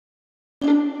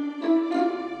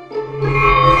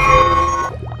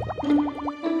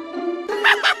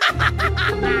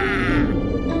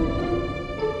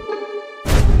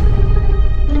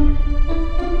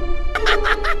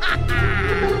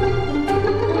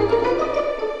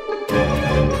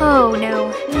Oh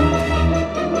no.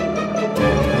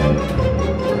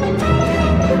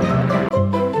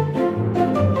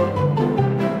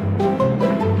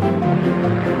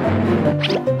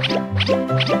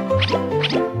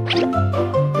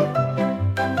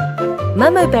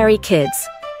 Mumberberry Kids.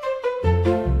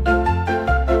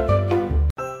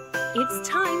 It's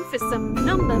time for some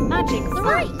number magic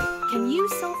fun. Can you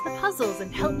solve the puzzles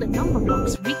and help the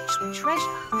Numberblocks reach the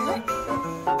treasure?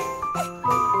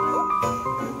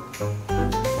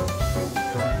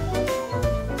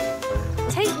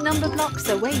 Take number blocks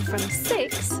away from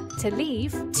 6 to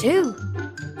leave 2.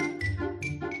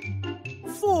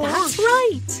 4. That's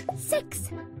right.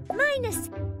 6 minus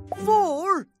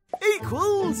 4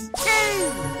 equals 2.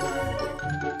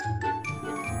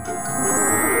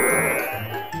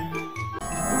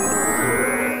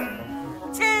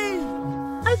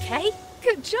 2. Okay,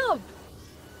 good job.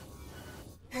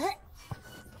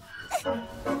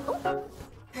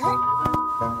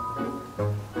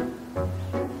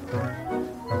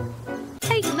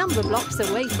 Take number blocks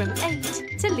away from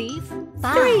 8 to leave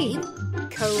 3. 5.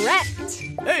 Correct.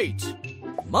 8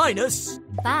 minus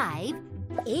 5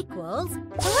 equals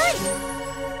 3.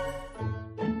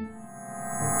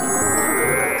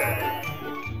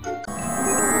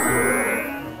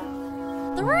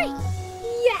 3.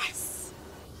 Yes.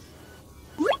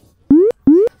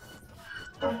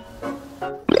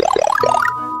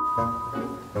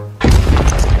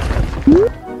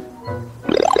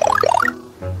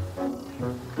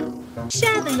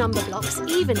 Share the number blocks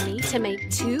evenly to make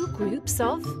 2 groups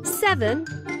of 7.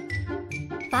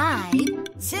 5,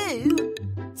 2.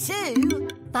 2.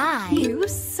 5, You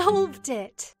solved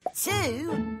it.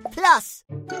 2 plus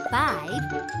 5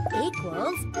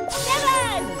 equals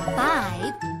 7.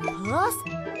 5 plus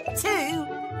 2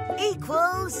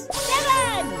 equals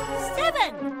 7.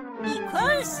 7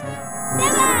 equals 7.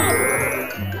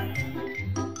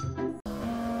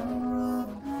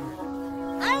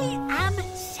 I am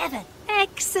 7.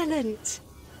 Excellent.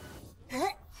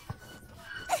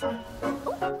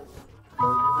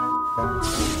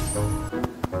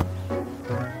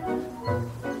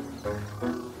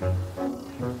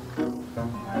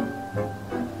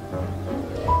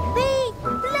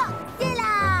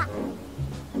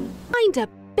 Find a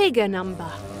bigger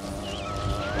number.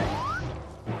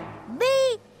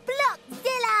 Me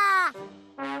Blockzilla!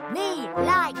 Me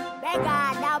like bigger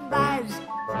numbers.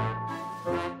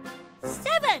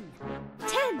 7,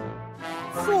 10.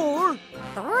 4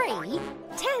 3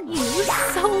 10. You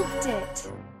solved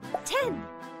it. 10.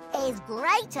 is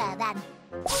greater than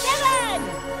 7.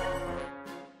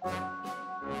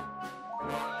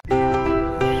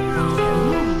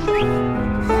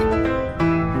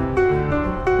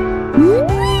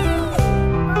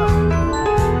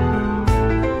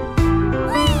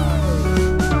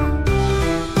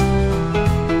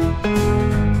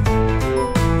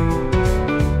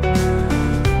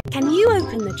 Can you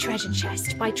open the treasure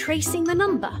chest by tracing the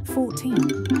number? 14.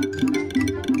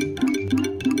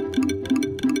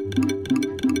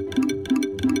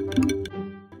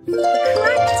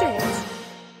 Cracked it.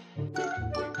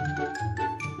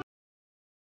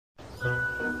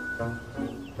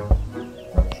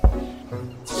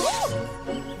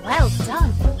 Well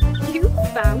done. You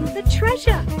found the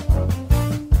treasure.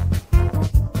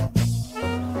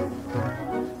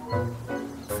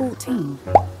 14.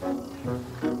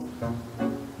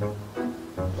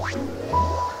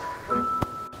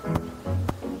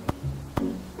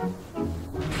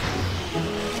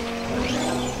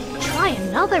 Try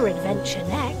another adventure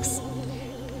next.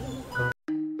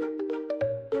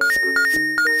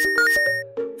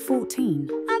 14.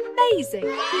 Amazing.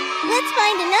 Let's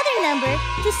find another number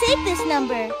to save this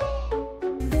number.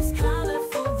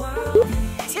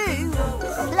 2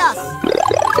 plus